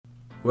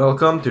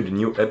Welcome to the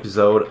new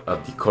episode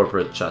of the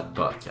Corporate Chat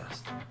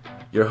Podcast.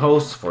 Your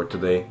hosts for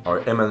today are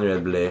Emmanuel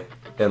Blais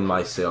and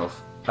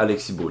myself,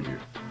 Alexis Beaulieu.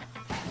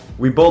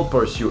 We both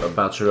pursue a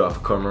Bachelor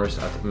of Commerce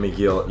at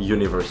McGill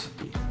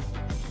University.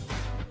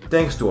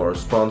 Thanks to our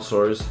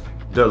sponsors,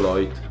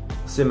 Deloitte,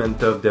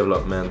 Cementov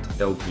Development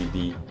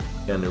Ltd,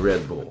 and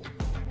Red Bull.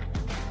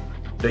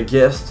 The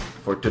guest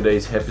for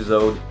today's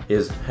episode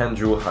is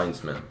Andrew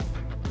Heintzman.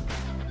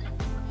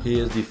 He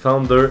is the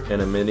founder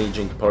and a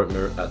managing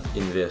partner at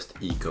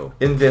InvestEco.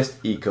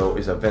 InvestEco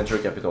is a venture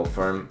capital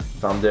firm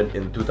founded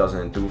in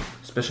 2002,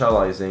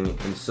 specializing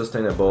in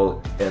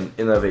sustainable and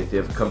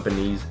innovative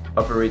companies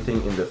operating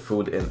in the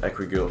food and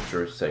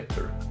agriculture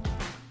sector.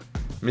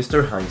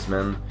 Mr.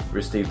 Heintzman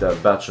received a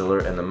Bachelor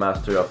and a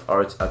Master of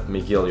Arts at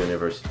McGill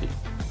University.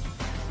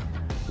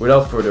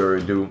 Without further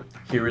ado,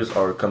 here is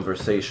our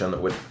conversation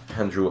with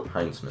Andrew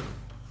Heintzman.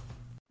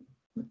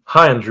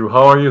 Hi Andrew,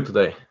 how are you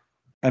today?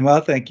 I'm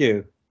well, thank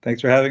you. Thanks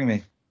for having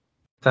me.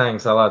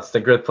 Thanks a lot. It's a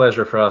great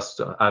pleasure for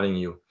us having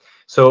you.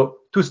 So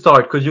to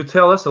start, could you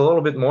tell us a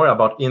little bit more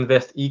about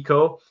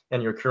InvestEco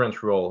and your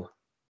current role?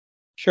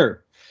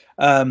 Sure.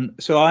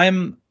 So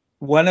I'm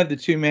one of the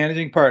two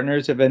managing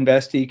partners of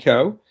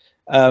InvestEco.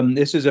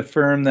 This is a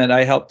firm that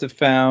I helped to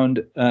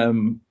found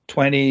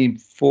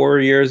 24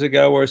 years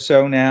ago or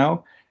so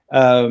now,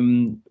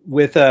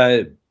 with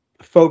a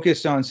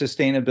focus on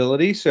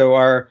sustainability. So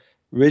our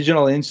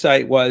original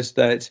insight was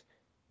that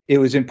it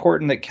was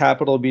important that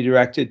capital be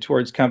directed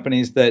towards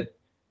companies that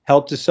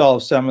help to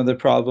solve some of the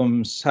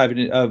problems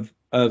of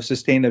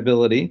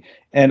sustainability,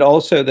 and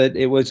also that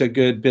it was a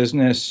good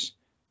business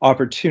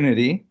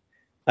opportunity.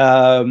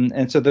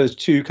 And so those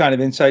two kind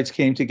of insights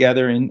came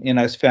together in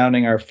us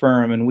founding our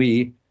firm, and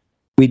we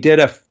did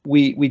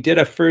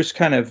a first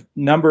kind of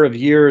number of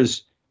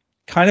years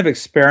kind of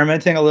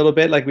experimenting a little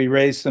bit. Like, we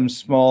raised some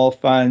small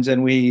funds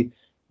and we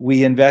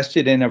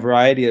invested in a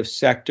variety of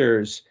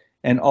sectors,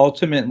 and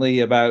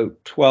ultimately about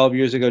 12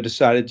 years ago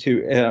decided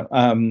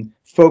to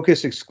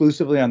focus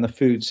exclusively on the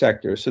food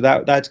sector. So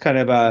that's kind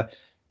of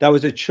that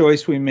was a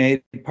choice we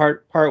made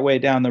part way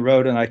down the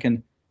road, and I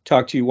can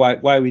talk to you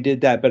why we did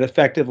that. But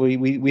effectively,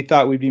 we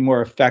thought we'd be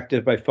more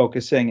effective by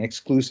focusing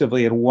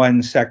exclusively in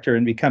one sector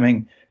and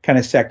becoming kind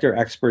of sector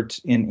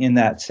experts in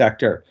that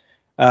sector.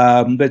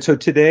 But so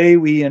today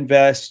we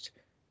invest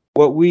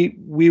what we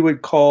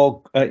would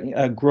call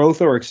a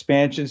growth or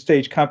expansion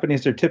stage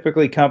companies. They're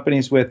typically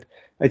companies with,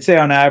 I'd say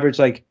on average,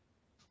 like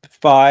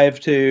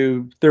 5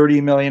 to 30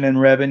 million in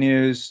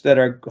revenues, that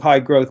are high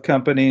growth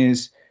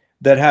companies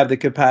that have the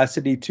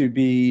capacity to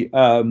be,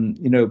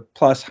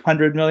 plus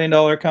 $100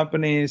 million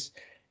companies,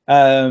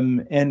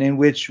 and in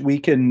which we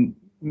can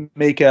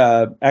make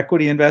a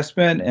equity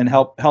investment and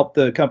help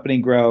the company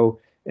grow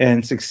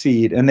and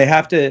succeed. And they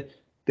have to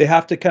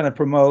kind of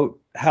promote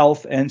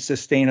health and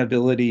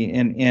sustainability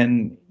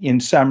in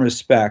some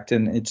respect.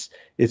 And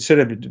it sort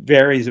of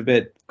varies a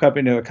bit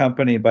company to a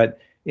company, but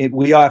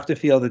we have to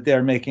feel that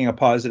they're making a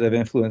positive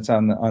influence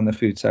on the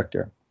food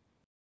sector.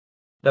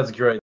 That's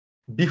great.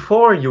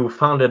 Before you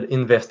founded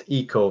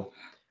InvestEco,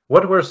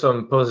 what were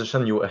some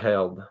positions you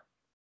held?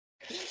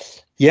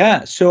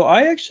 Yeah, so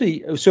I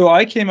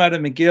came out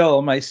of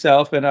McGill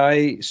myself, and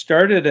I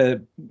started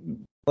a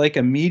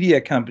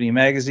media company,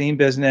 magazine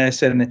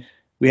business, and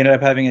we ended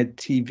up having a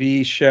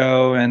TV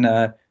show and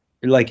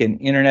an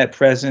internet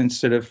presence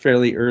sort of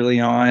fairly early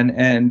on.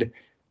 And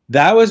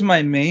that was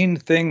my main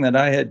thing that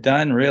I had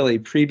done really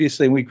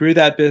previously. We grew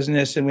that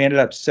business and we ended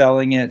up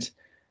selling it.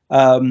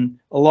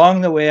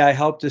 Along the way, I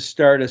helped to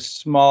start a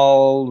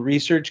small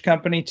research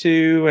company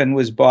too, and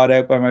was bought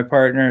out by my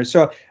partner.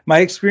 So my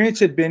experience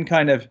had been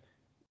kind of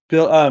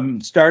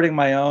starting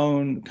my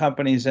own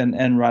companies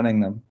and running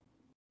them.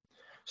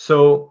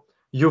 So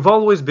you've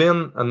always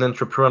been an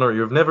entrepreneur.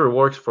 You've never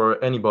worked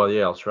for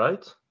anybody else,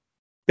 right?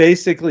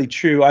 Basically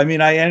true. I mean,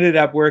 I ended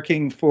up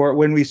working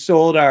when we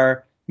sold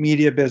our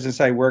media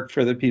business, I worked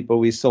for the people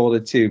we sold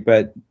it to,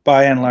 but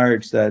by and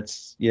large,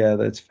 that's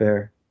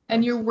fair.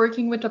 And you're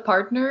working with a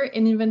partner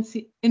in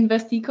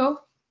InvestEco?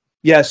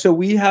 Yeah, so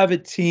we have a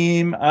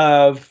team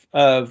of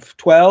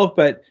 12,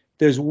 but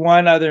there's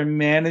one other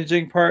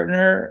managing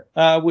partner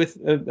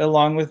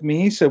along with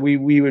me. So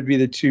we would be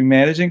the two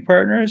managing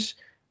partners,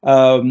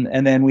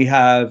 and then we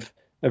have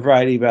a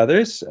variety of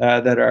others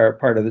that are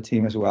part of the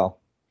team as well.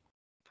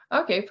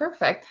 Okay,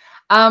 perfect.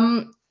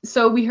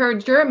 So we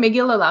heard you're a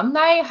McGill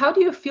alumni. How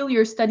do you feel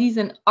your studies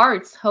in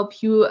arts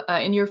help you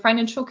in your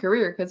financial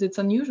career? Because it's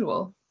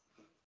unusual.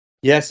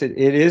 Yes, it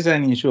is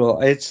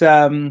unusual. It's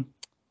a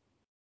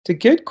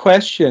good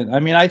question. I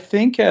mean, I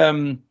think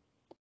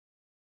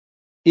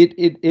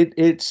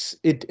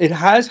it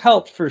has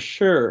helped for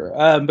sure,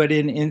 but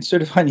in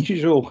sort of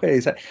unusual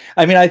ways.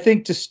 I mean, I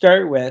think to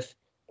start with,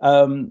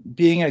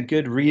 being a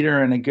good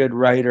reader and a good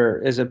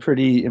writer is a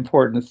pretty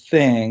important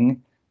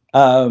thing.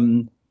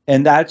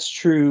 And that's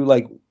true,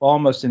 like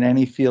almost in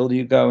any field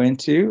you go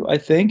into, I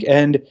think.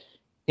 And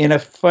in a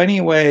funny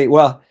way,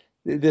 well,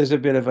 there's a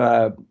bit of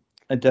a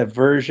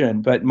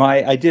diversion, but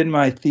I did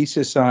my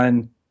thesis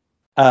on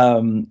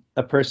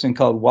a person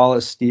called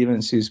Wallace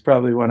Stevens, who's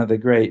probably one of the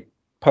great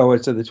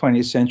poets of the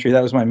 20th century.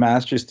 That was my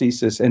master's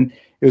thesis. And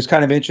it was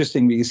kind of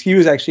interesting because he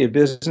was actually a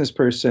business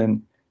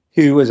person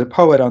who was a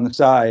poet on the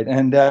side.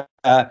 And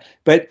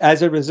but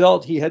as a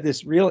result, he had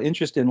this real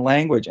interest in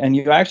language. And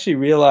you actually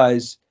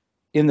realize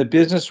in the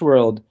business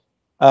world,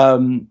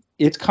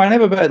 it's kind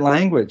of about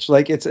language.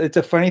 Like it's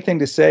a funny thing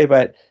to say,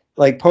 but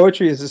like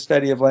poetry is the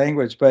study of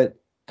language, but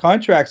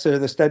contracts are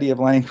the study of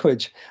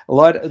language.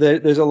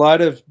 There's a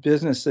lot of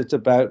business that's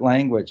about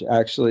language,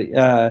 actually,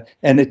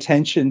 and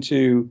attention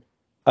to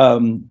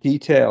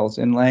details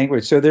in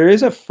language. So there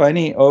is a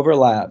funny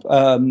overlap.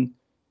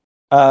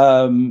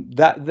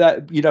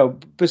 That you know,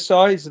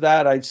 besides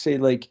that, I'd say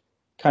like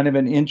kind of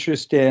an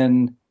interest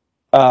in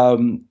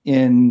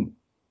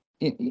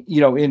you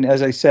know, in,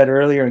 as I said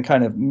earlier, in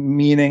kind of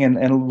meaning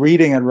and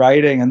reading and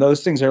writing, and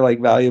those things are like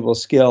valuable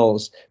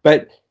skills.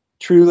 But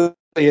truly,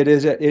 it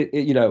is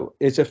you know,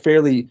 it's a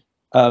fairly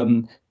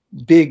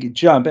big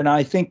jump. And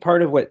I think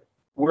part of what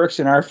works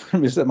in our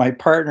firm is that my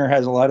partner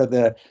has a lot of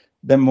the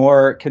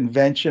more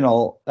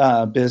conventional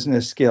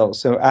business skills.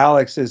 So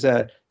Alex is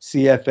a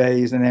CFA,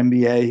 he's an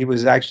MBA. He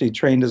was actually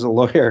trained as a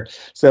lawyer.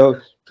 So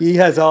he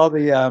has all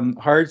the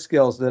hard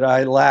skills that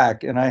I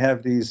lack, and I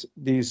have these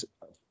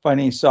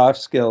funny soft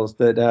skills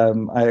that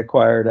I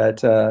acquired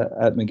at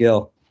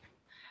McGill.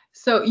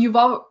 So you've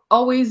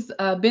always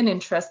been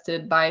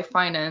interested by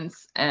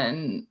finance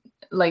and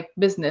like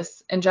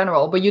business in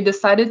general, but you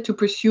decided to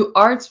pursue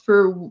arts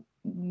for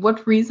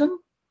what reason?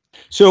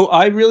 So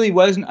I really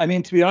wasn't, I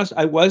mean, to be honest,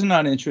 I was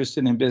not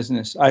interested in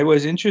business.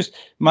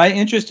 My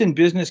interest in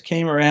business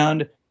came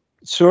around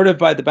sort of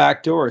by the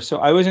back door. So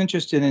I was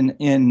interested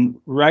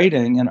in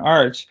writing and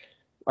arts.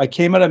 I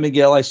came out of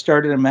McGill, I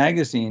started a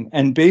magazine,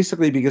 and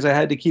basically because I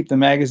had to keep the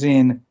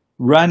magazine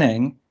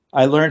running,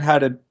 I learned how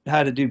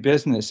to do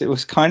business. It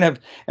was kind of,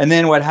 and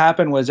then what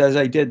happened was as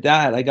I did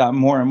that, I got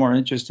more and more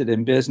interested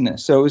in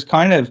business. So it was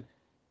kind of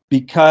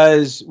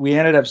because we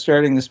ended up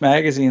starting this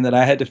magazine that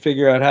I had to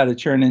figure out how to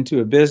turn into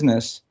a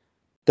business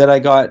that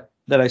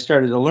I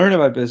started to learn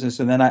about business,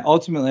 and then I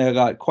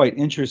got quite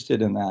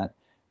interested in that,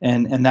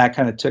 and that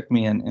kind of took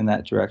me in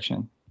that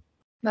direction.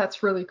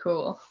 That's really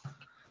cool.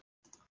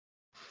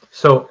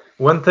 So,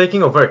 when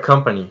taking over a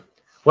company,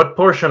 what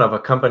portion of a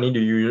company do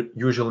you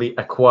usually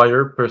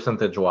acquire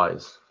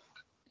percentage-wise?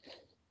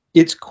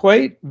 It's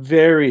quite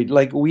varied.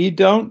 Like we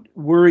don't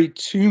worry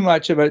too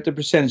much about the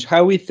percentage.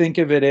 How we think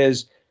of it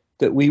is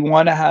that we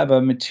want to have a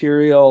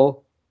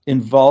material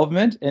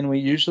involvement, and we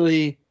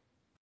usually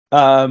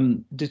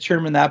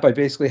determine that by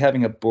basically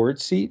having a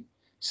board seat.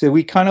 So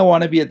we kind of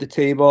want to be at the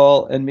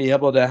table and be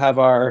able to have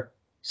our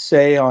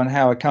say on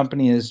how a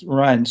company is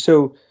run.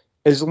 So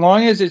as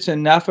long as it's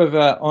enough of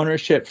a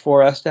ownership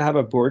for us to have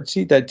a board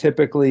seat, that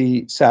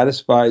typically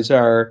satisfies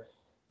our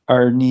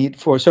need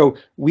for. So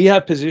we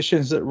have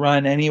positions that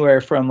run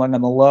anywhere from like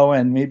on the low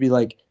end, maybe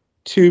like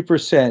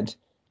 2%,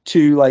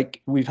 to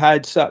like we've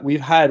had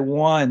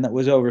one that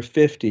was over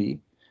 50,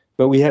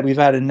 but we've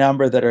had a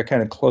number that are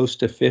kind of close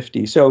to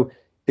 50. So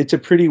it's a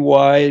pretty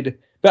wide.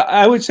 But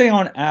I would say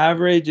on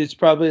average, it's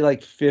probably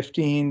like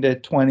 15 to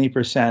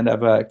 20%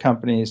 of a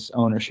company's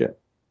ownership.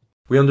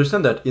 We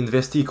understand that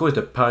InvestEco is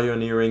the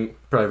pioneering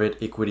private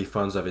equity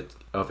funds of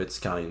its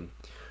kind.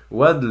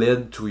 What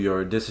led to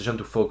your decision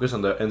to focus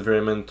on the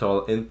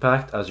environmental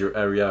impact as your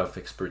area of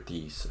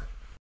expertise?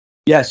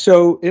 Yeah,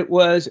 so it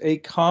was a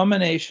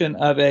combination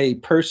of a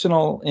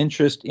personal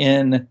interest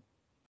in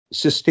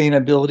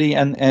sustainability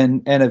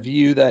and a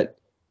view that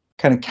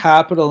kind of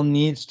capital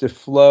needs to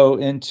flow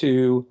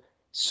into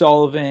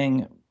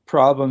solving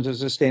problems of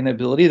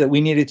sustainability, that we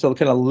needed to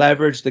kind of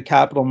leverage the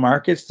capital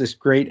markets, this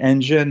great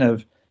engine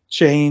of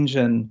change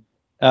and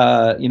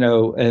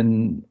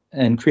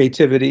and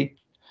creativity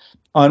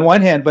on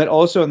one hand, but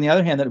also on the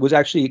other hand, that it was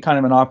actually kind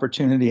of an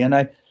opportunity.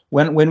 And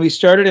when we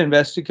started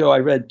InvestEco, I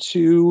read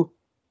two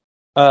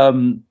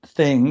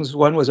things.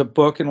 One was a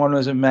book and one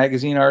was a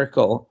magazine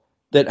article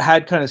that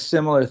had kind of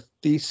similar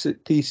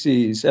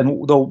theses.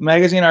 And the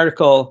magazine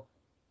article,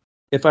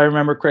 if I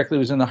remember correctly,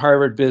 was in the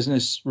Harvard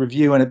Business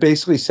Review, and it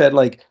basically said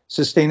like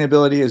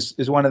sustainability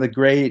is one of the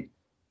great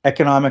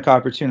economic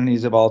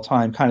opportunities of all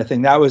time, kind of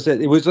thing. That was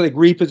it. It was like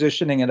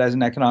repositioning it as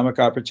an economic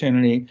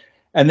opportunity.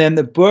 And then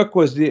the book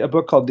was a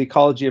book called The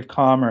Ecology of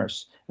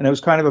Commerce, and it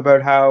was kind of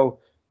about how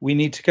we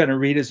need to kind of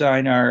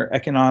redesign our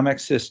economic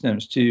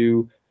systems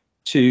to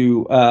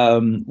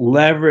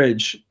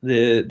leverage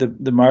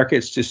the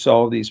markets to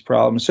solve these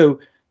problems. So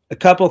a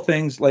couple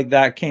things like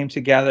that came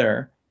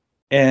together,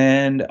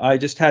 and I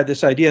just had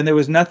this idea, and there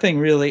was nothing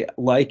really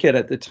like it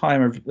at the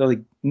time, or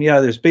like,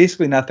 there's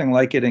basically nothing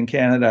like it in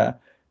Canada.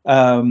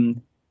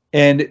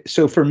 And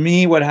so for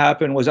me, what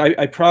happened was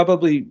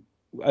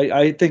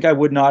I think I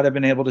would not have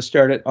been able to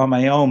start it on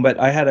my own, but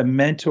I had a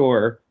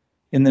mentor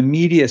in the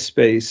media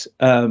space,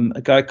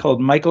 a guy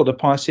called Michael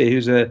DePonsier,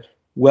 who's a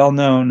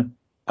well-known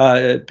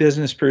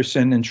business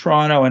person in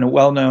Toronto and a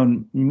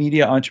well-known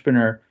media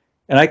entrepreneur.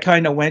 And I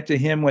kind of went to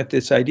him with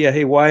this idea,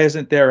 hey, why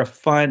isn't there a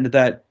fund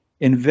that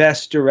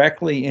invests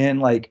directly in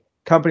like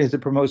companies that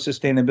promote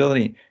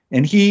sustainability?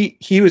 and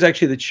he was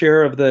actually the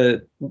chair of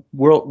the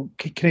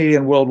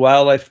Canadian World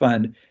Wildlife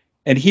Fund,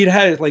 and he'd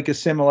had like a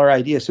similar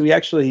idea. So he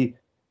actually,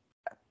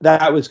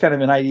 that was kind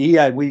of an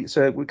idea. We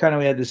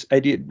had this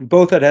idea.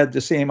 Both had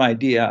the same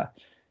idea,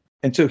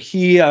 and so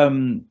he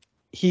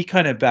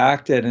kind of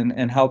backed it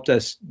and helped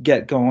us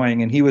get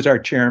going. And he was our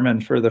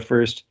chairman for the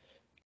first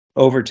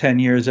over 10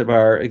 years of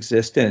our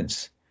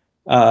existence.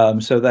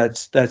 So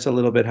that's a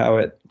little bit how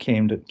it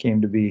came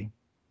to be.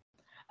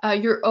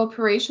 Your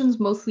operations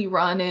mostly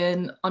run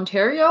in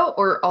Ontario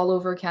or all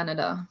over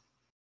Canada?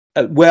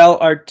 Well,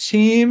 our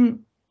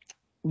team.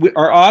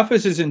 Our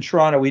office is in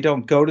Toronto. We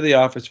don't go to the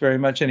office very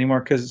much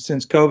anymore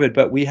since COVID,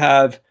 but we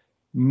have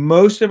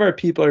most of our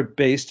people are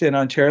based in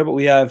Ontario, but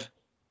we have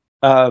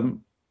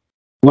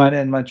one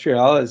in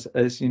Montreal,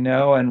 as you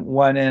know, and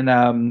one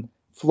in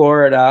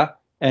Florida,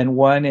 and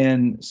one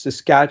in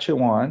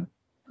Saskatchewan.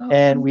 Oh.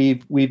 And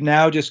we've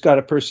now just got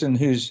a person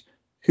who's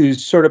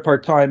sort of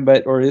part-time,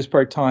 but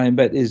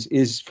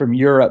is from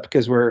Europe,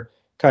 because we're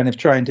kind of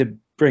trying to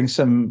bring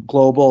some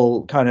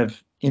global kind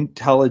of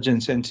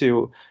intelligence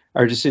into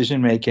our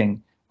decision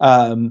making,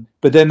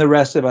 but then the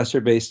rest of us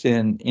are based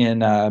in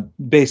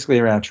basically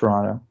around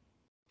Toronto.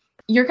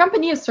 Your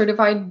company is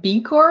certified B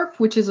Corp,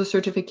 which is a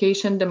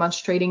certification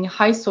demonstrating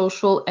high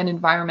social and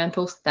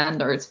environmental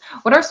standards.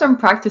 What are some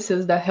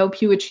practices that help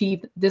you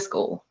achieve this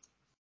goal?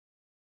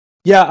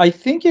 Yeah, I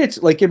think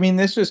it's like, I mean,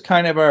 this was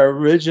kind of our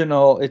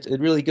original. It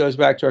really goes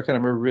back to our kind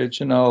of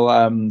original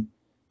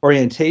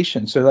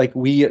orientation. So like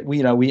we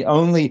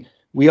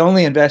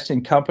only invest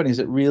in companies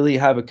that really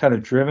have a kind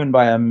of driven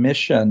by a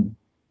mission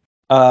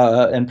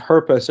and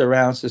purpose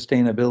around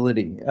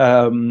sustainability,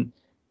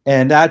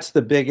 and that's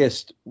the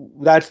biggest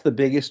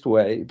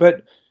way.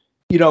 But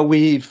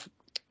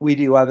we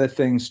do other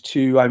things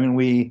too. I mean,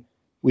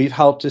 we've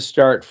helped to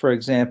start, for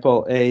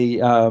example, a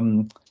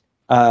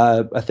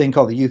thing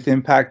called the Youth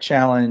Impact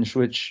Challenge,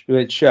 which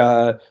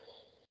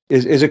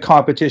is a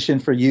competition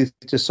for youth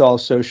to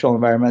solve social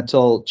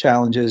environmental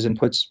challenges, and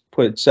puts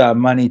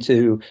money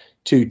to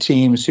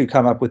teams who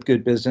come up with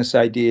good business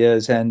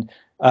ideas. And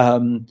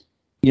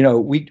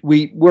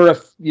we're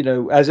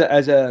as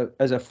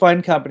a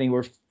fund company,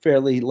 we're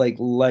fairly like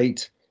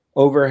light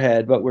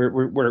overhead, but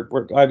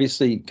we're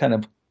obviously kind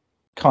of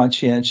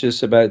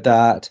conscientious about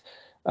that.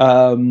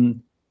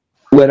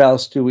 What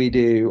else do we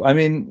do? I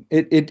mean,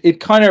 it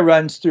kind of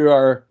runs through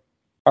our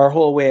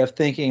whole way of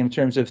thinking, in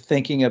terms of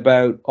thinking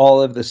about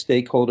all of the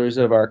stakeholders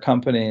of our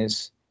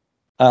companies,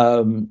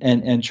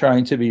 and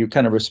trying to be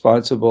kind of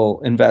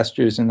responsible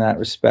investors in that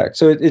respect.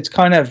 So it's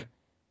kind of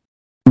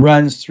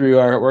runs through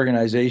our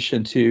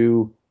organization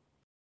to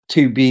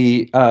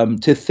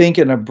think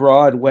in a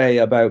broad way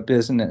about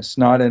business,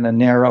 not in a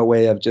narrow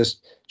way of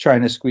just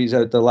trying to squeeze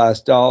out the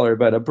last dollar,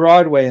 but a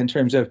broad way in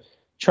terms of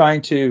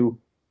trying to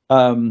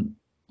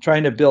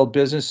build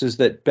businesses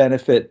that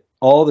benefit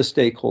all the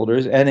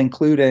stakeholders, and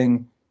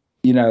including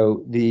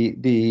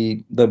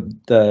the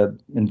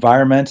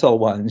environmental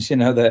ones,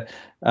 the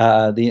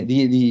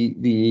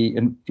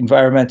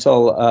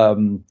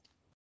environmental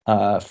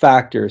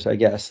factors, I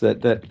guess,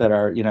 that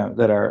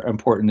are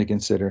important to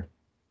consider.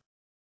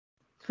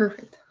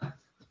 Perfect.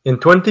 In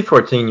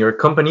 2014, your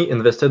company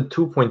invested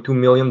 $2.2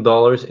 million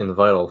in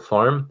Vital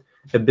Farm,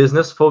 a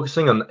business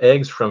focusing on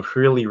eggs from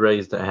freely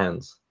raised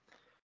hens.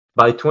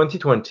 By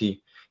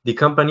 2020, the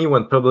company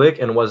went public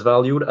and was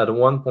valued at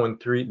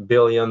 $1.3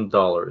 billion.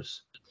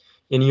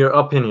 In your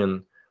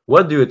opinion,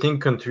 what do you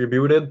think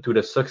contributed to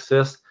the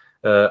success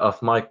of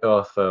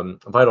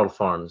Vital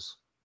Farms?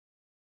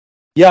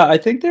 Yeah, I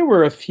think there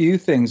were a few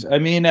things. I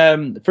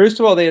mean, first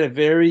of all, they had a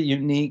very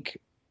unique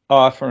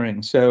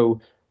offering. So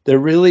they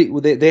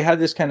had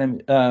this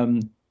kind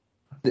of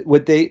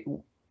what they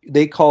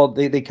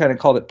kind of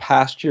called it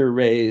pasture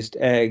raised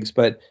eggs,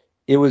 but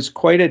it was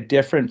quite a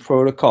different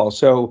protocol.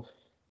 So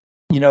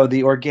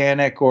the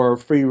organic or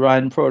free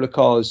run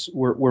protocols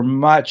were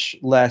much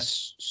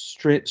less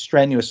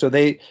strenuous. So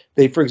they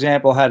for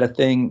example had a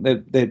thing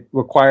that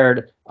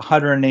required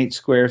 108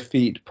 square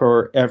feet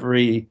per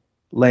every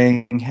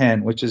laying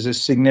hen, which is a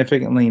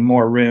significantly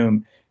more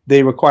room.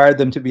 They required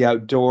them to be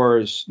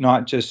outdoors,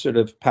 not just sort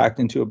of packed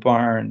into a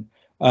barn.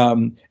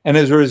 And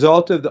as a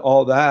result of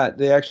all that,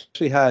 they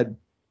actually had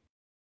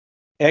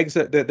eggs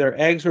that their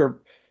eggs were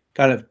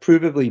kind of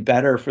provably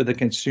better for the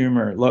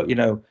consumer.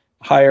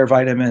 Higher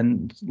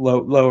vitamin,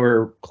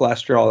 lower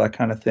cholesterol, that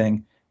kind of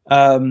thing.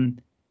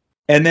 And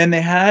then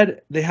they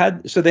had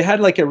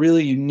like a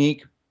really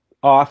unique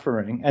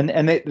offering,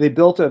 and they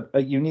built a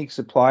unique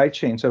supply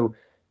chain. So,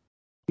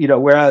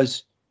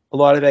 whereas a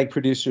lot of egg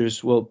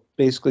producers will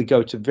basically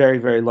go to very,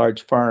 very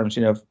large farms,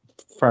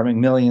 farming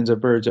millions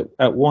of birds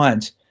at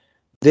once,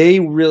 they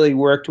really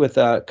worked with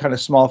a kind of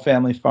small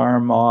family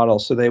farm model.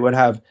 So they would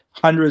have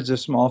hundreds of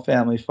small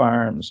family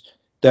farms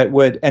that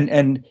would,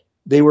 and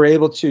they were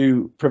able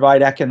to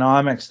provide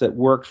economics that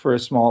worked for a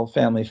small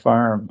family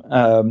farm.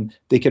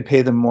 They could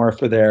pay them more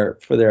for their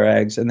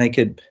eggs, and they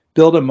could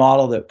build a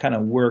model that kind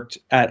of worked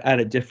at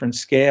a different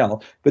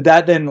scale. But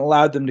that then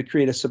allowed them to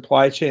create a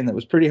supply chain that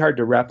was pretty hard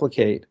to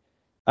replicate.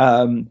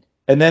 And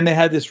And then they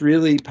had this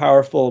really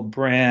powerful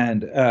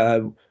brand,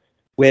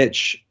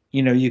 which,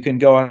 you can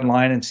go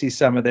online and see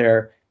some of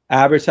their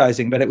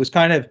advertising, but it was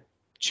kind of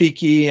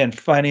cheeky and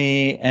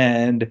funny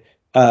and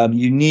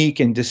unique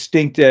and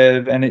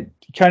distinctive, and it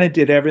kind of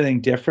did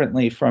everything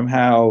differently from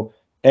how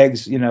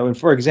eggs, and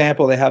for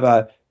example, they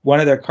have one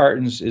of their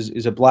cartons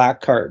is a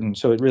black carton,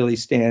 so it really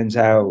stands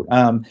out.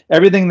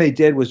 Everything they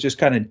did was just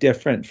kind of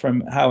different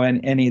from how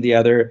any of the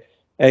other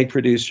egg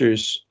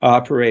producers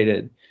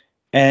operated,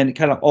 and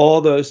kind of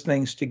all those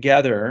things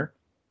together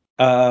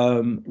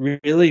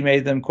really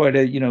made them quite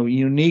a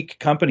unique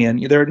company.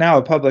 And they're now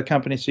a public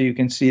company, so you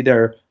can see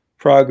their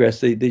progress.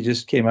 They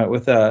just came out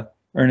with a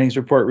earnings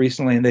report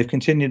recently, and they've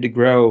continued to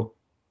grow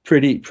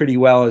pretty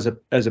well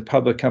as a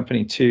public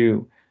company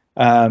too.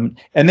 And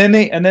then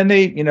they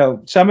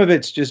some of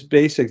it's just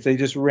basics. They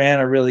just ran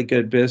a really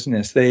good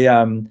business. There's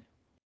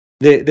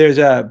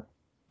a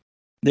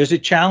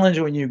challenge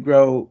when you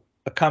grow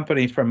a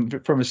company from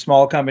a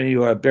small company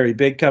to a very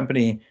big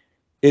company,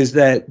 is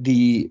that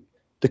the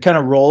kind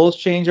of roles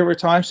change over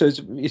time. So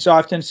it's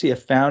often see a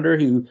founder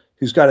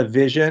who's got a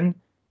vision,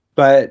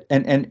 but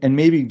and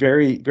maybe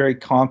very, very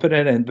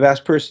competent and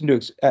best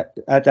person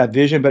at that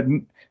vision, but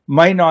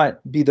might not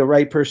be the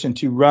right person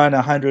to run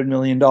 $100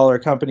 million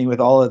company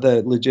with all of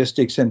the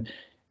logistics, and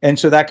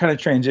so that kind of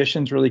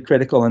transition is really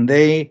critical. And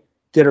they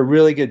did a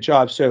really good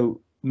job.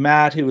 So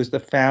Matt, who was the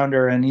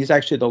founder, and he's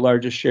actually the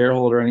largest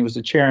shareholder, and he was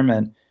the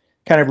chairman,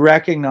 kind of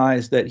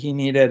recognized that he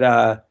needed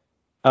like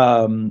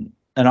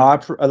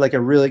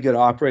a really good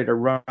operator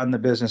run the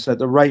business. At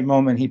the right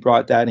moment, he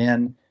brought that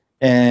in,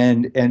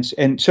 and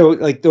so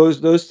like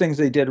those things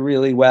they did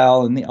really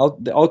well, and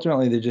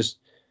ultimately they just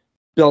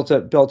built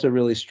a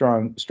really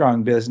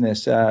strong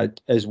business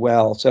as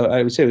well. So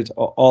I would say it's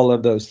all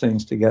of those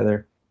things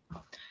together.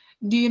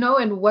 Do you know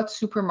in what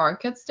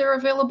supermarkets they're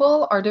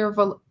available? Are they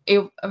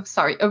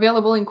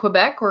available in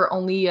Quebec or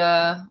only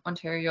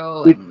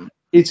Ontario?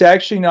 It's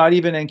actually not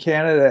even in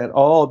Canada at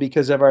all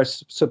because of our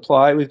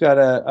supply. We've got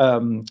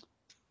a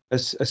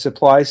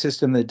supply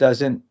system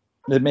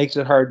that makes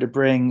it hard to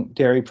bring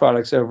dairy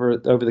products over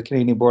the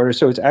Canadian border.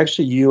 So it's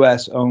actually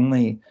U.S.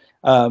 only.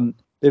 They're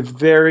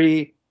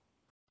very,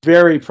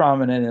 very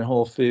prominent in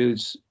Whole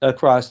Foods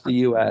across the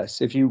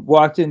U.S. If you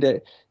walked into,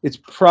 it's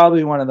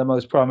probably one of the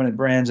most prominent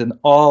brands in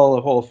all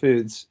of Whole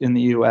Foods in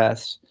the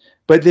U.S.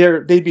 But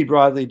they'd be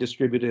broadly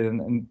distributed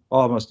in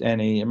almost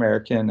any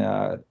American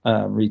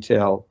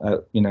retail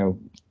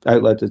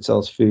outlet that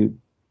sells food.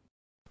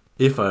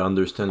 If I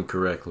understand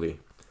correctly,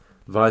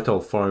 Vital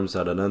Farms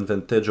had an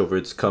advantage over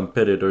its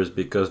competitors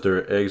because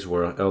their eggs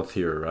were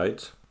healthier,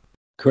 right?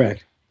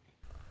 Correct.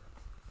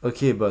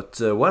 Okay,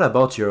 but what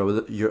about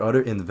your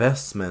other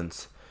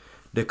investments?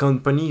 The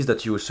companies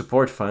that you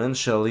support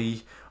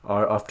financially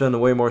are often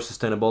way more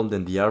sustainable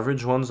than the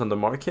average ones on the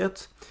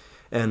market,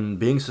 and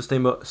being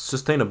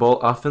sustainable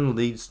often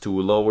leads to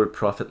lower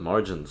profit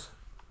margins.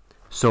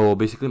 So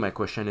basically my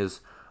question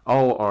is,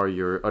 how are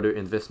your other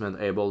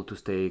investments able to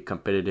stay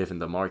competitive in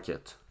the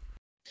market?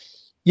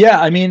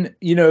 Yeah, I mean,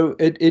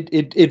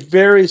 it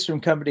varies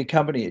from company to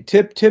company.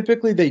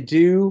 Typically they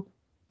do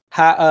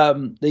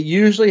they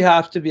usually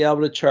have to be able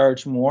to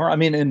charge more. I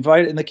mean, in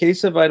the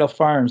case of Vital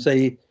Farms,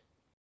 it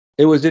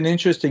was an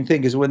interesting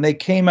thing because when they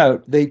came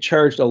out, they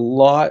charged a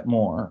lot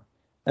more,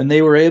 and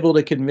they were able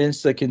to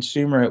convince the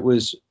consumer it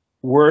was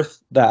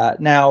worth that.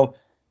 Now,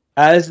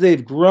 as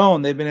they've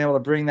grown, they've been able to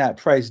bring that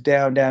price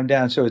down.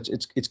 So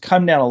it's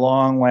come down a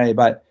long way,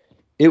 but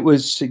it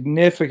was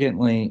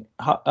significantly,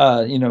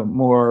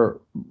 more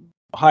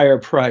higher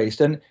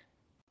priced, and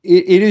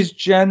it is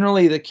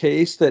generally the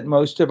case that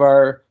most of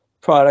our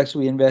products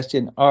we invest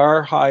in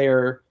are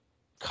higher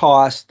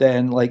cost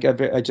than like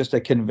just a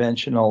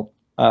conventional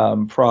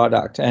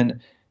product, and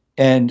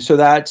so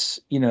that's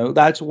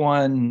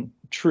one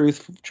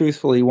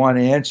truthfully one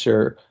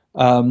answer.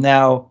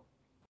 Now,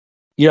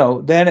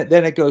 then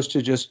it goes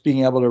to just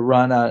being able to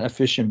run an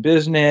efficient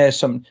business.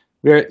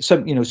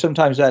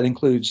 Sometimes that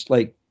includes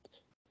like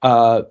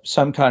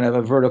some kind of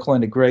a vertical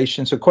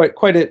integration. So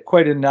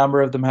quite a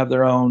number of them have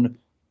their own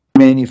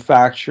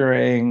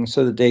manufacturing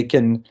so that they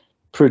can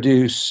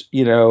produce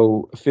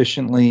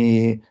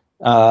efficiently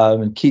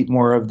and keep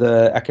more of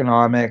the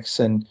economics,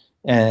 and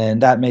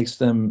that makes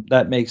them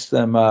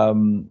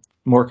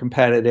more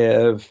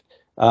competitive.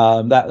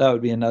 That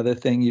would be another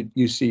thing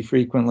you see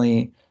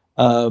frequently.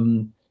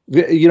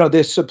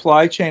 This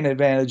supply chain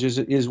advantage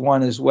is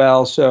one as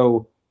well.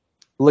 So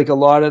like a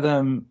lot of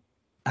them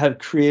have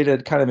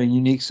created kind of a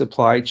unique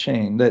supply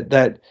chain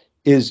that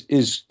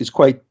is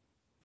quite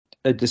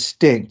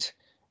distinct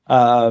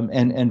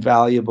and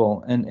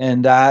valuable,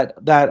 and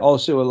that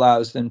also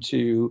allows them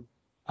to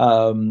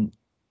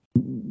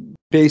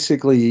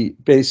basically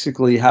make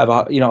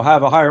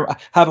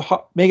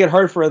it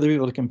hard for other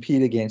people to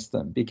compete against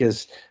them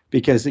because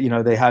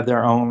they have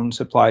their own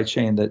supply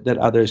chain that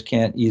others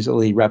can't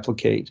easily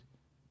replicate.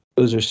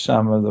 Those are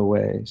some of the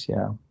ways.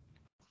 Yeah.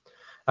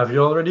 Have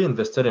you already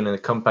invested in a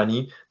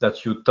company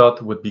that you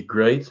thought would be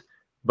great,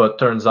 but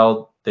turns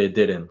out they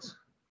didn't?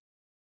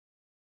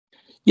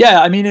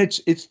 Yeah, I mean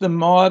it's the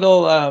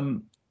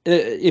model.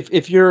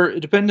 If you're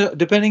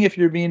depending if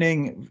you're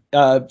meaning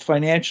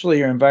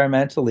financially or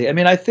environmentally. I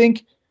mean, I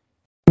think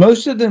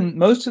most of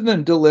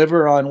them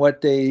deliver on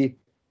what they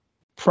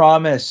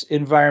promise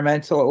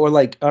environmental or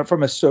like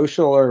from a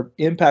social or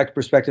impact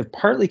perspective.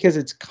 Partly because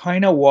it's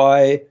kind of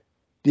why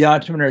the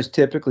entrepreneurs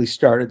typically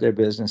started their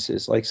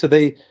businesses. Like so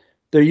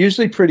they're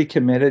usually pretty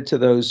committed to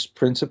those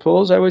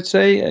principles. I would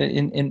say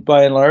in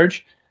by and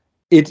large.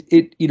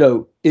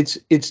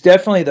 It's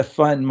definitely the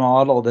fund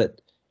model that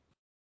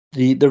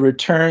the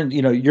return,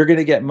 you're going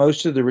to get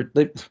most of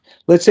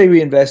let's say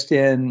we invest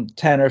in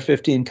 10 or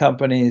 15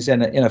 companies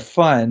in a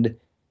fund.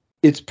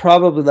 It's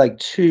probably like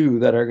two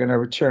that are going to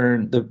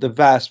return the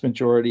vast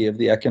majority of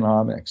the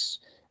economics,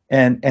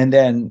 and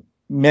then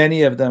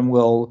many of them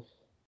will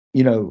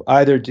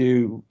either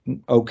do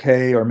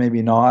okay or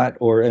maybe not,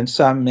 and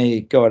some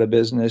may go out of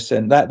business,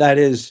 and that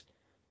is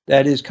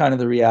kind of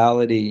the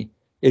reality.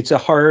 It's a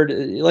hard,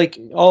 like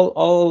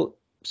all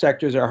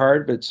sectors are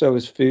hard, but so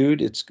is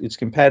food. It's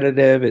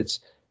competitive. It's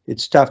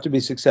tough to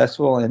be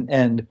successful,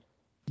 and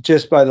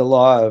just by the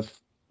law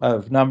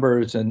of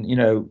numbers, and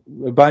a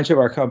bunch of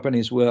our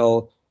companies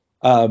will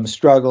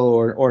struggle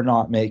or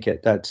not make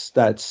it. That's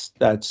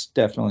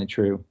definitely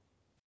true.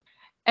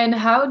 And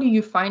how do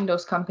you find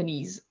those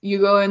companies? You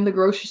go in the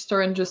grocery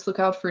store and just look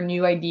out for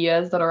new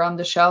ideas that are on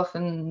the shelf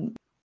and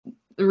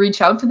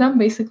reach out to them,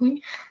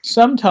 basically?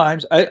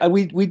 Sometimes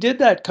we did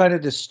that kind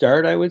of to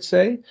start, I would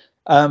say.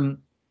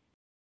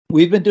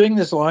 We've been doing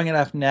this long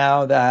enough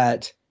now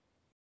that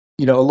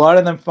a lot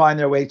of them find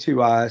their way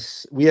to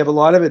us. We have a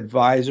lot of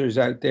advisors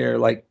out there,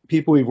 like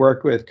people we've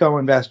worked with,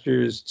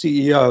 co-investors,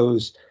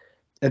 CEOs,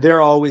 and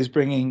they're always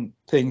bringing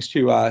things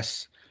to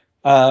us.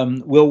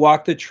 We'll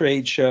walk the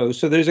trade shows.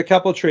 So there's a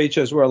couple trade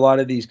shows where a lot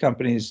of these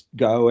companies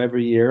go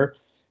every year,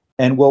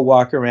 and we'll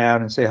walk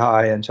around and say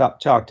hi and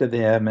talk to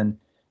them.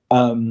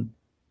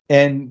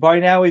 And by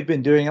now we've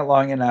been doing it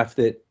long enough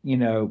that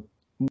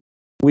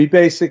we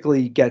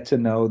basically get to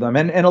know them,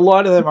 and a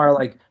lot of them are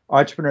like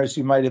entrepreneurs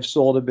who might have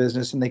sold a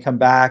business and they come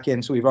back,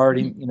 and so we've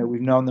already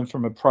we've known them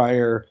from a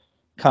prior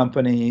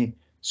company.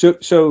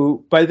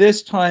 So by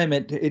this time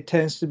it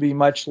tends to be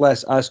much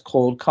less us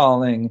cold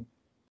calling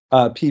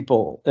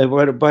people,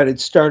 but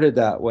it started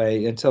that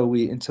way until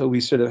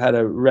we sort of had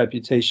a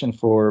reputation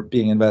for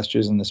being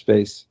investors in the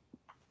space.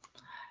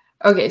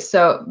 Okay,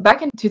 so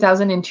back in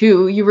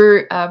 2002, you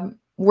were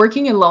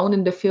working alone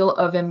in the field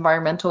of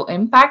environmental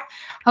impact.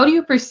 How do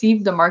you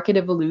perceive the market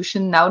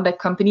evolution now that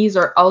companies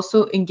are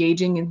also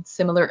engaging in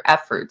similar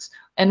efforts?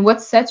 And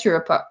what sets your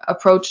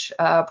approach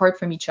apart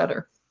from each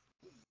other?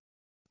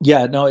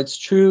 Yeah, no, it's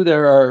true.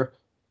 There are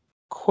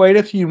quite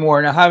a few more.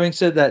 Now, having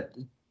said that,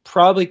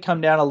 probably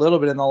come down a little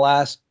bit in the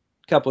last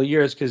couple of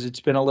years because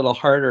it's been a little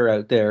harder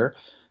out there.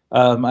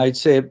 I'd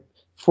say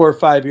 4 or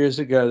 5 years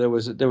ago, there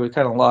was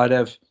kind of a lot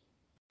of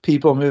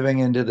people moving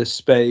into the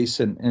space,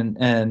 and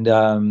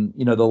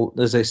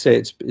as I say,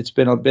 it's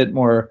been a bit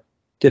more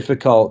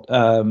difficult.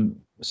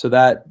 So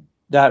that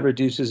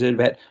reduces it a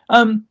bit.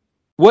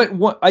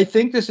 What I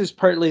think this is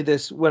partly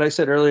what I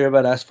said earlier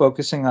about us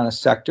focusing on a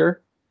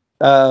sector.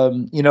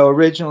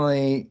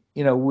 Originally,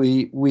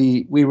 we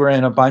were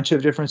in a bunch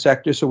of different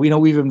sectors. So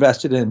we've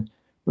invested in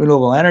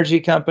renewable energy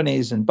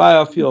companies and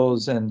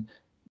biofuels and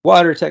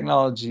water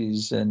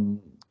technologies and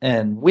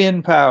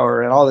wind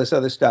power and all this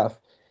other stuff.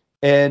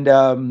 And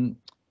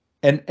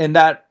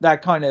that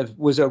kind of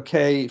was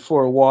okay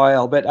for a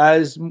while, but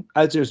as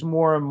there's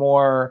more and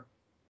more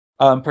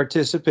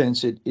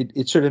participants,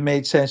 it sort of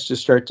made sense to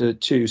start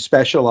to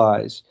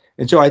specialize.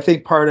 And so I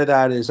think part of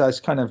that is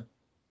us kind of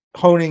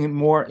honing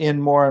more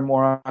and more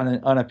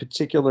on a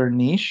particular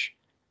niche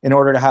in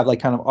order to have like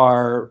kind of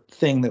our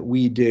thing that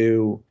we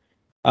do,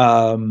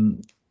 well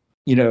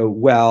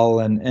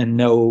and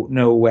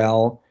know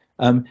well.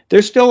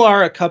 There still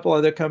are a couple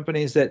other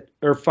companies that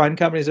are fund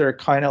companies that are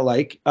kind of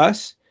like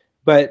us,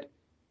 but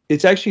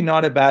it's actually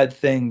not a bad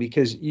thing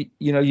because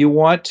you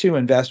want to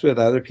invest with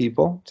other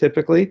people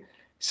typically.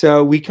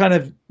 So we kind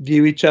of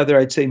view each other,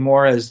 I'd say,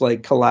 more as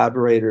like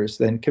collaborators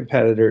than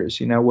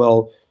competitors.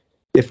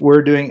 If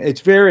we're doing, it's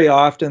very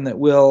often that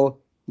we'll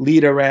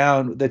lead a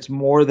round that's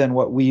more than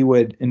what we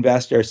would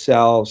invest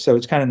ourselves. So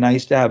it's kind of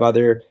nice to have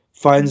other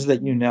funds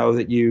that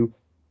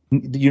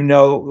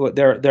what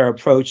their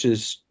approach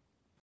is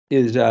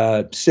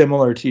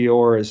similar to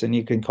yours, and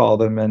you can call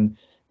them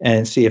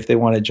and see if they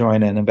want to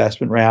join an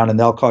investment round, and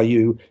they'll call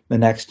you the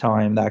next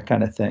time, that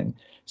kind of thing.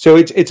 So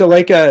it's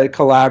like a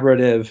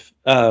collaborative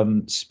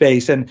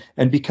space, and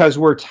because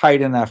we're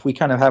tight enough, we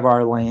kind of have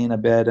our lane a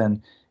bit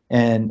and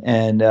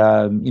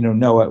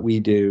know what we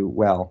do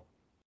well.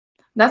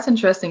 That's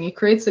interesting. It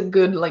creates a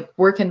good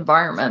work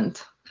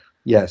environment.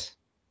 Yes.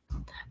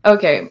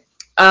 Okay.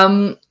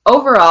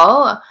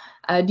 Overall,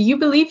 do you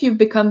believe you've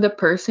become the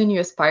person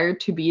you aspired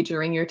to be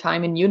during your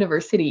time in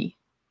university?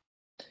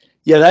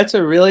 Yeah, that's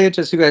a really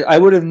interesting question. I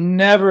would have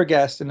never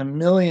guessed in a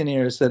million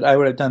years that I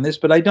would have done this,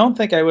 but I don't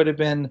think I would have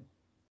been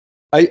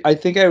I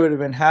think I would have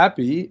been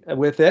happy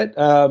with it.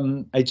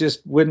 I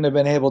just wouldn't have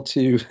been able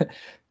to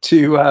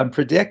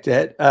predict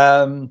it.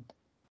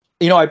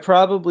 I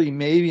probably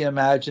maybe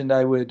imagined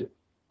I would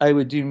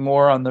do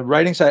more on the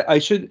writing side.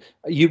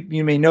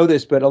 You may know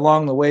this, but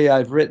along the way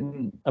I've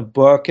written a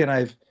book, and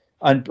I've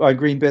on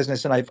green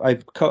business, and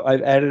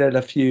I've edited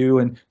a few,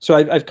 and so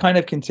I've kind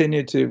of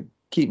continued to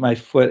keep my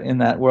foot in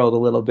that world a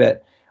little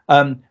bit.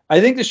 I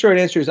think the short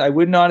answer is I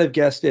would not have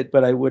guessed it,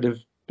 but I would have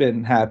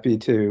been happy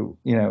to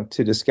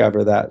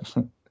discover that.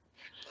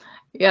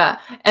 Yeah.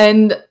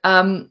 And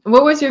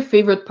what was your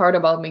favorite part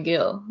about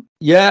McGill?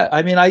 Yeah,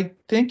 I mean, I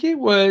think it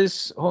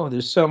was,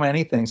 there's so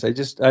many things.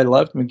 I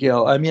loved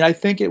McGill. I mean, I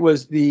think it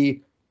was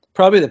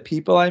probably the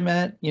people I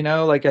met,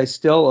 like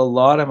a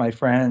lot of my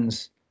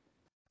friends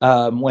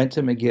went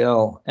to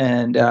McGill,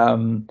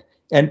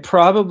 and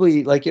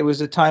probably like it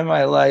was a time in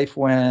my life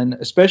when,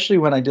 especially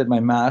when I did my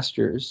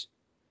master's,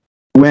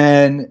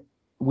 when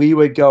we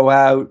would go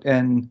out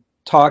and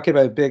talk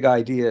about big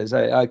ideas.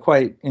 I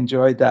quite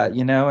enjoyed that,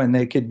 and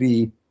they could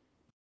be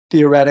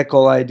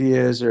theoretical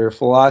ideas or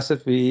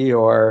philosophy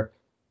or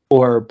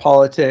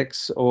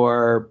politics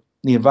or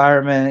the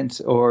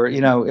environment, or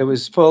it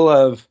was full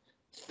of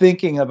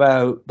thinking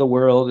about the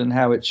world and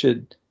how it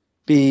should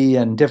be,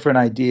 and different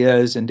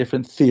ideas and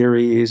different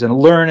theories, and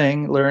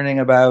learning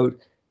about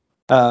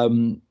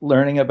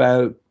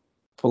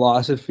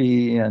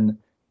philosophy, and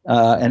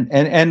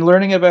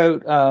learning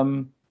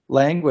about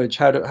language,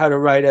 how to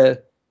write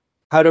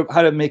how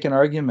to make an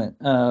argument,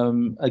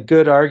 a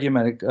good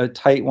argument, a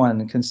tight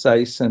one,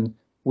 concise and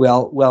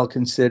well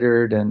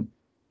considered, and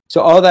so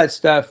all that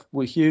stuff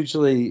was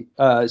hugely,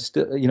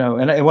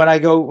 and when I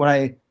go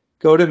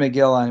to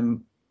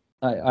McGill,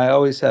 I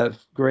always have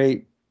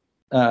great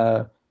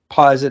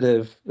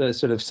positive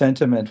sort of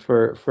sentiment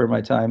for my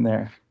time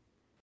there.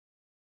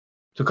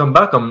 To come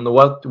back on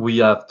what we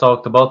have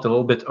talked about a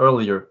little bit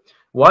earlier,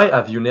 why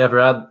have you never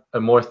had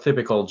a more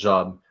typical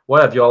job?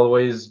 Why have you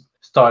always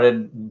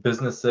started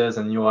businesses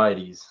and new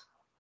ideas?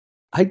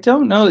 I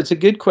don't know. It's a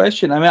good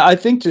question. I mean, I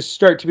think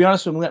to be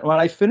honest, when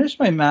I finished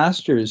my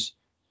master's,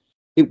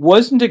 it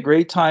wasn't a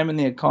great time in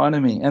the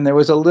economy, and there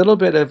was a little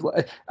bit of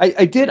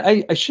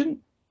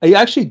I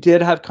actually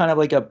did have kind of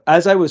like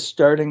as I was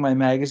starting my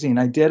magazine,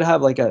 I did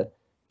have like a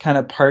kind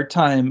of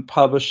part-time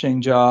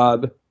publishing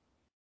job,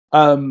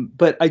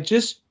 but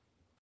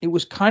it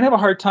was kind of a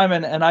hard time,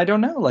 and I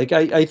don't know, like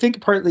I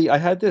think partly I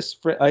had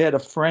a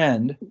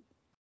friend,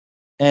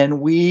 and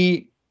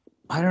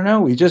I don't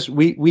know,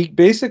 we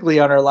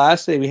basically on our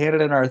last day we handed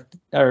in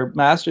our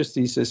master's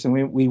thesis,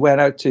 and we went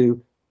out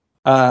to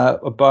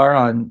a bar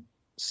on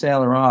Saint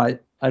Laurent.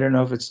 I don't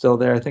know if it's still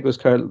there. I think it was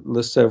called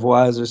Le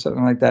Savoise or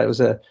something like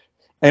that.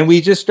 And we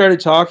just started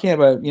talking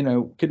about,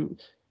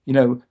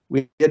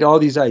 we had all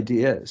these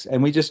ideas,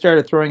 and we just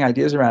started throwing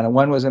ideas around, and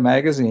one was a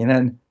magazine.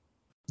 And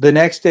the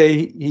next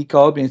day he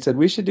called me and said,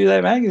 we should do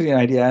that magazine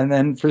idea. And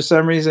then for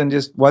some reason,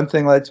 just one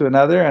thing led to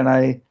another, and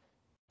I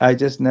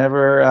just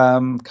never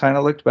kind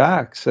of looked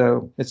back.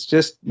 So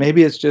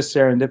maybe it's just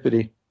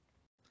serendipity.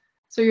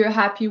 So you're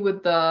happy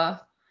with your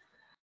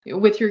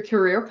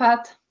career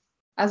path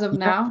as of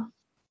now?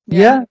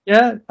 Yeah.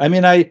 I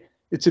mean,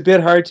 it's a bit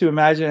hard to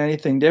imagine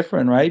anything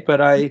different, right? But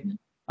I'm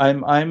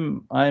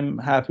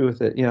happy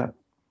with it. Yeah.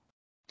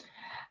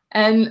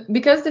 And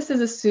because this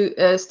is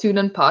a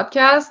student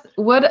podcast,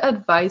 what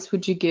advice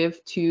would you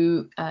give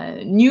to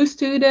new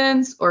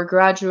students or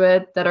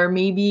graduate that are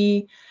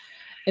maybe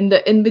in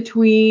the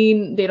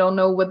in-between? They don't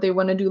know what they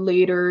want to do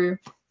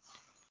later.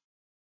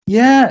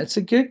 Yeah, it's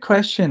a good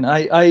question.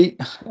 I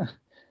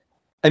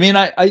mean,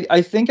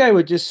 I think I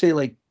would just say,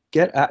 like,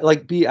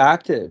 be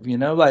active,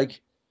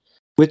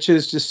 which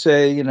is to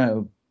say,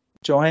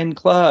 join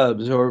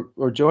clubs or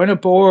join a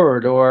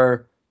board,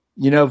 or,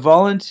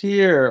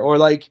 volunteer, or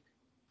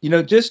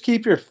just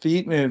keep your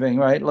feet moving,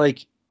 right?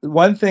 Like,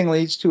 one thing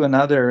leads to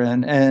another,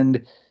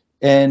 and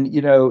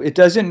it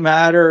doesn't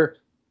matter.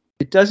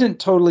 It doesn't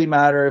totally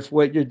matter if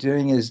what you're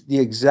doing is the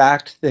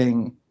exact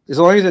thing, as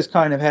long as it's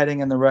kind of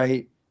heading in the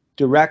right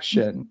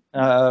direction.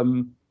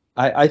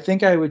 I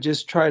think I would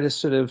just try to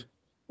sort of,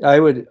 I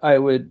would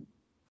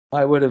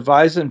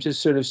advise them to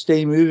sort of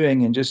stay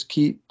moving and just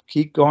keep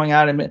going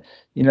at it,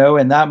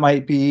 and that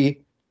might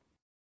be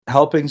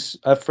helping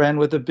a friend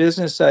with a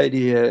business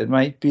idea. It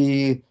might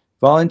be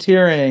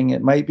volunteering.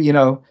 It might be,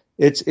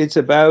 it's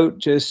about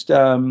just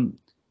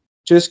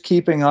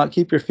keep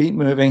your feet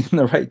moving in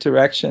the right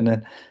direction,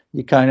 and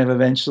you kind of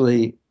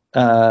eventually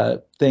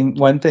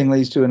one thing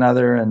leads to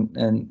another,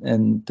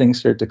 and things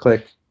start to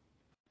click.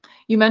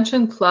 You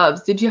mentioned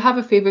clubs. Did you have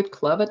a favorite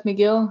club at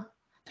McGill?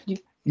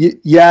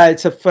 Yeah,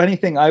 it's a funny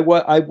thing. I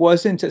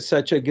wasn't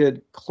such a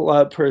good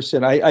club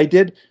person. I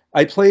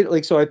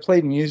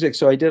played music,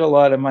 so I did a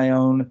lot of my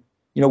own.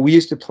 We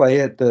used to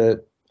play at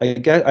I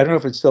don't know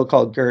if it's still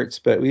called Gertz,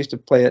 but we used to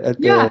play it at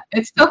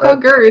it's still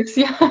called Gertz.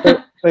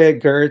 Yeah. Play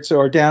at Gertz,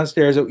 or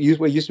downstairs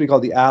what used to be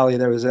called the Alley.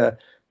 There was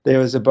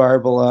a bar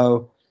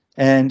below,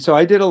 and so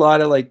I did a lot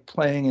of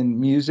playing in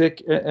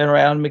music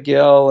around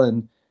McGill,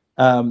 and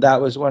that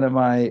was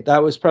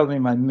probably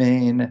my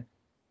main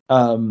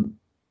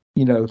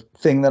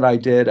thing that I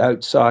did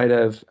outside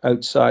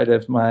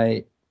of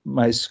my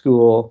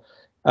school.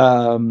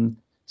 But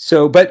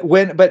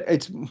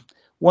it's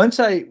once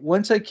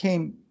I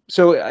came,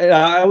 so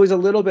I was a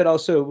little bit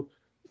also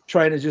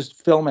trying to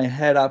just fill my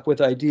head up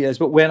with ideas.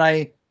 But when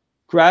I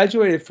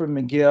graduated from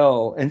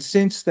McGill, and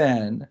since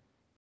then,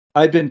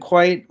 I've been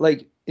quite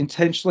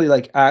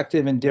intentionally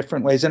active in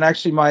different ways. And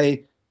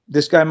actually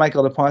this guy,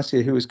 Michael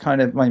DePonce, who was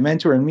kind of my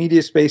mentor in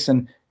media space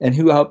and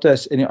who helped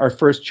us, and our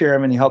first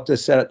chairman, he helped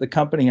us set the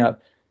company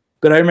up.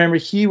 But I remember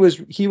he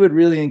would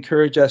really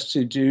encourage us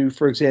to do,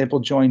 for example,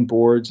 join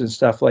boards and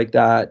stuff like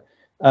that,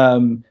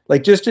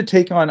 just to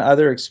take on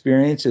other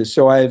experiences.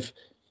 So I've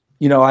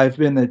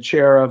been the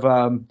chair of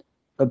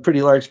a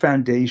pretty large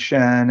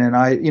foundation, and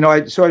I've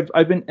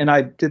been, and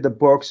I did the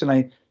books, and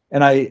I've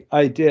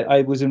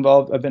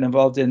been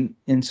involved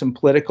in some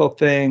political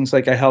things.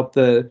 Like I helped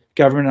the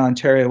government of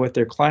Ontario with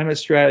their climate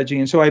strategy.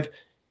 And so I've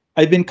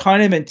been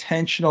kind of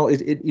intentional,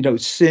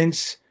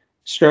 since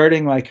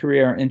starting my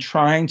career and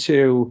trying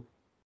to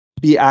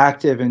be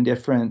active in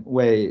different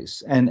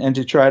ways and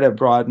to try to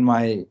broaden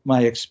my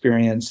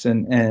experience.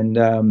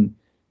 And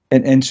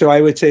so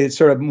I would say it's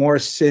sort of more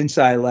since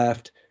I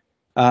left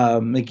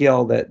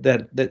McGill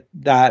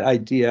that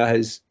idea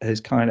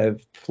has kind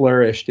of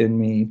flourished in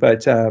me.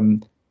 But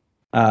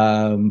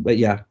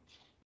yeah.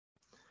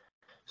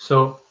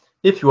 So,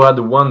 if you had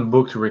one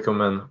book to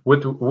recommend,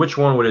 which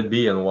one would it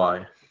be and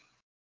why?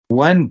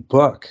 One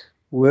book.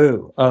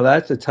 Woo. Oh,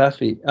 that's a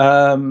toughie.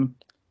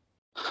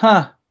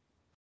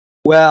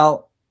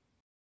 Well,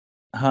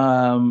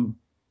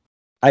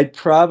 I'd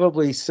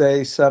probably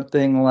say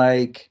something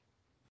like,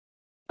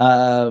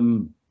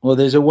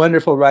 there's a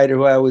wonderful writer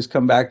who I always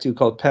come back to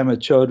called Pema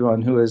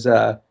Chodron, who is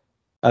a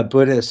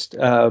Buddhist,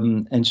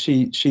 and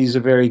she's a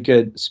very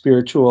good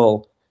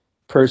spiritual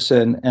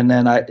person. And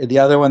then the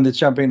other one that's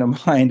jumping to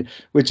mind,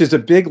 which is a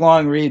big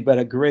long read but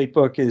a great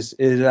book, is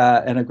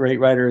and a great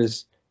writer,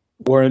 is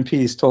War and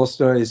Peace,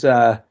 Tolstoy's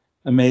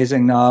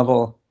amazing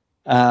novel.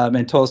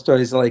 And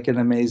Tolstoy's like an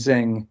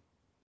amazing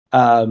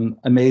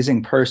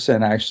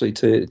person actually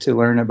to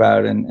learn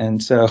about,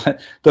 and so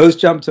those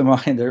jump to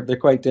mind. They're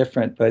quite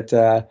different, but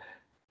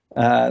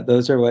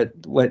those are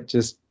what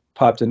just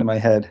popped into my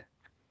head.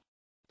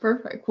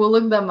 Perfect. We'll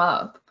look them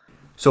up.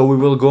 So we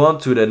will go on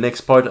to the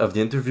next part of the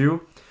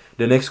interview.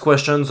 The next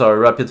questions are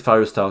rapid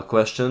fire style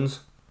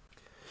questions.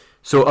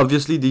 So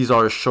obviously these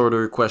are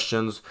shorter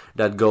questions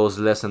that goes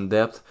less in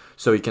depth,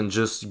 so you can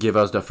just give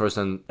us the first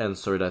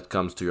answer that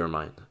comes to your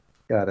mind.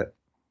 Got it.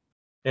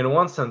 In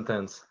one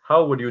sentence,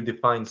 how would you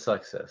define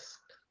success?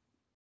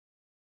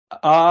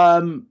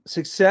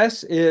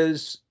 Success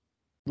is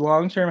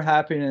long-term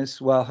happiness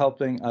while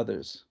helping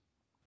others.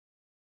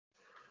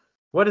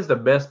 What is the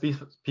best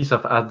piece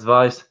of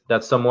advice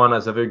that someone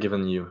has ever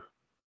given you?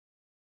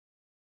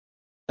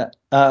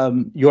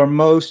 Your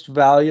most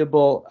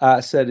valuable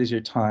asset is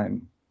your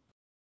time.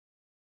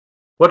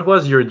 What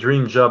was your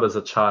dream job as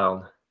a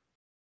child?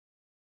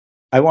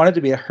 I wanted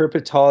to be a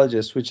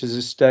herpetologist, which is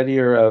a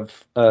studier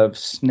of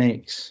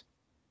snakes.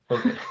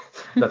 Okay,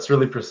 that's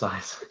really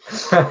precise.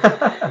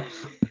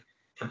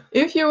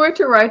 If you were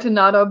to write an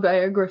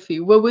autobiography,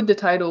 what would the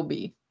title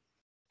be?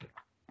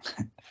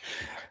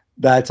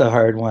 That's a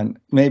hard one.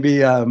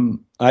 Maybe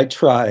I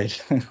tried.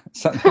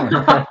 Something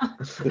like that.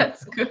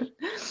 That's good.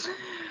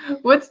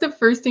 What's the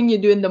first thing you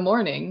do in the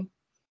morning?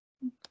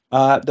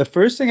 The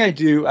first thing I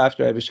do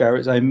after I have a shower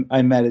is I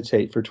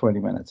meditate for 20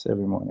 minutes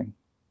every morning.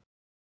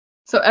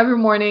 So every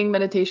morning,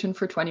 meditation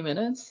for 20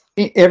 minutes?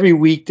 Every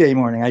weekday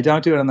morning. I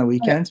don't do it on the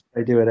weekends,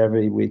 but I do it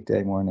every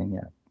weekday morning,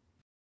 yeah.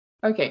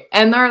 Okay,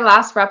 and our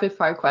last rapid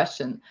fire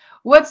question.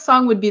 What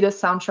song would be the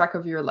soundtrack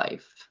of your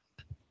life?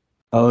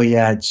 Oh,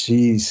 yeah,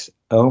 geez.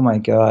 Oh, my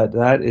God,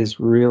 that is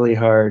really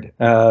hard.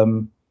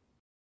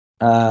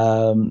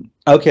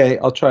 Okay,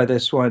 I'll try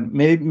this one.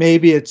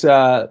 Maybe it's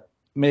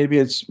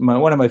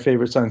one of my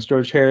favorite songs,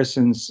 George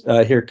Harrison's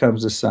 "Here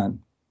Comes the Sun."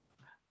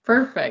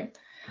 Perfect.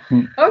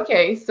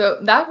 Okay,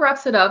 so that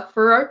wraps it up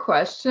for our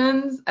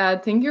questions.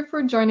 Thank you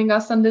for joining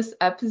us on this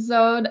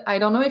episode. I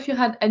don't know if you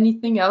had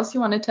anything else you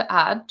wanted to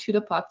add to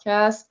the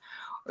podcast,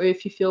 or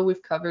if you feel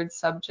we've covered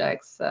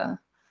subjects.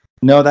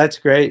 No, that's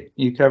great.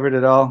 You covered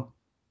it all.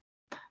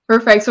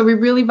 Perfect. So we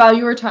really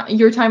value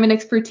your time and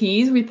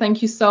expertise. We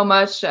thank you so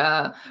much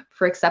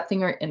for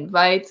accepting our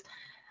invite.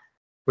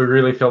 We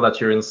really feel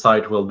that your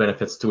insight will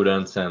benefit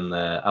students and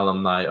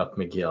alumni of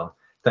McGill.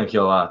 Thank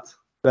you a lot.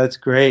 That's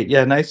great.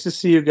 Yeah, nice to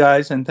see you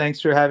guys, and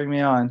thanks for having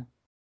me on.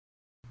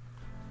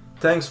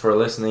 Thanks for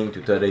listening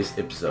to today's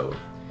episode.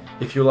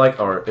 If you like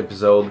our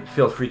episode,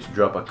 feel free to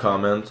drop a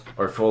comment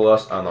or follow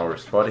us on our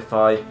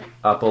Spotify,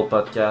 Apple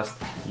Podcast,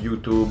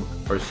 YouTube,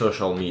 or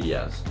social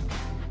medias.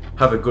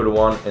 Have a good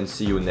one and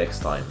see you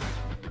next time.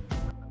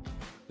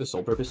 The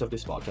sole purpose of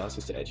this podcast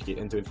is to educate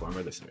and to inform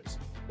our listeners.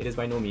 It is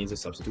by no means a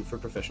substitute for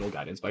professional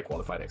guidance by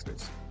qualified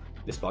experts.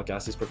 This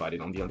podcast is provided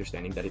on the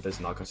understanding that it does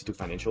not constitute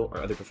financial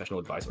or other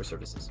professional advice or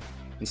services.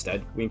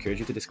 Instead, we encourage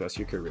you to discuss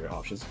your career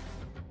options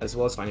as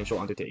well as financial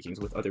undertakings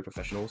with other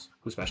professionals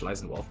who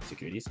specialize in wealth,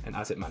 securities, and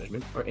asset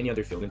management, or any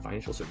other field in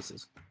financial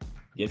services.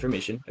 The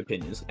information,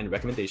 opinions, and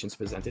recommendations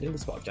presented in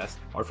this podcast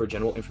are for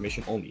general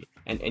information only,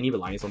 and any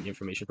reliance on the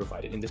information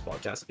provided in this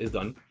podcast is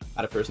done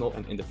at a personal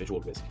and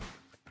individual risk.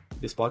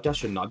 This podcast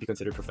should not be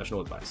considered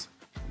professional advice.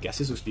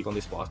 Guests who speak on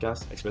this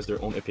podcast express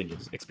their own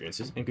opinions,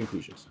 experiences, and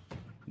conclusions.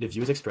 The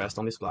views expressed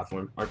on this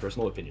platform are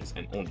personal opinions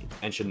and only,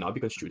 and should not be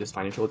construed as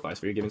financial advice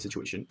for a given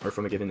situation or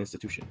from a given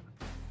institution.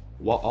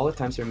 While all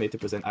attempts are made to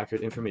present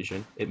accurate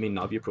information, it may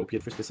not be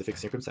appropriate for specific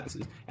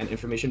circumstances, and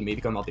information may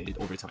become outdated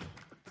over time.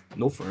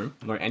 No firm,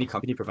 nor any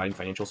company providing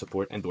financial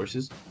support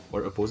endorses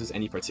or opposes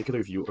any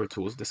particular view or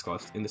tools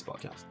discussed in this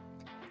podcast.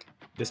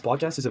 This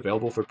podcast is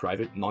available for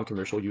private,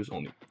 non-commercial use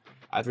only.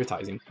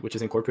 Advertising, which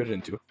is incorporated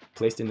into,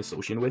 placed in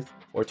association with,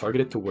 or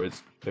targeted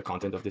towards the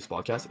content of this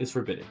podcast is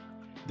forbidden.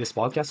 This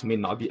podcast may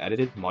not be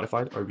edited,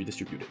 modified, or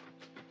redistributed.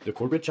 The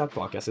Corporate Chat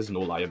Podcast has no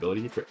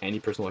liability for any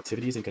personal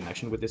activities in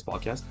connection with this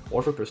podcast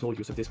or for personal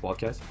use of this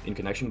podcast in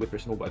connection with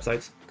personal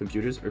websites,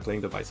 computers, or playing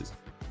devices.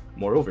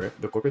 Moreover,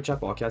 the Corporate Chat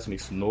Podcast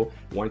makes no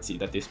warranty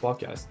that this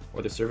podcast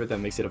or the server that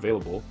makes it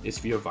available is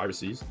free of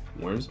viruses,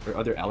 worms, or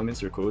other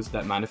elements or codes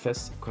that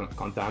manifest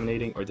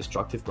contaminating or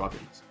destructive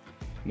properties.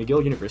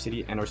 McGill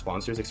University and our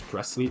sponsors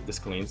expressly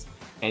disclaims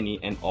any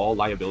and all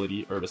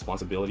liability or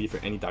responsibility for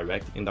any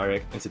direct,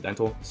 indirect,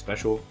 incidental,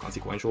 special,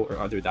 consequential, or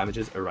other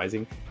damages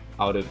arising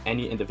out of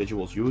any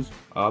individual's use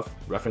of,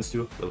 reference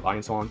to,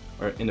 reliance on,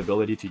 or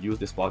inability to use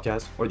this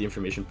podcast or the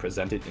information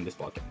presented in this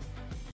podcast.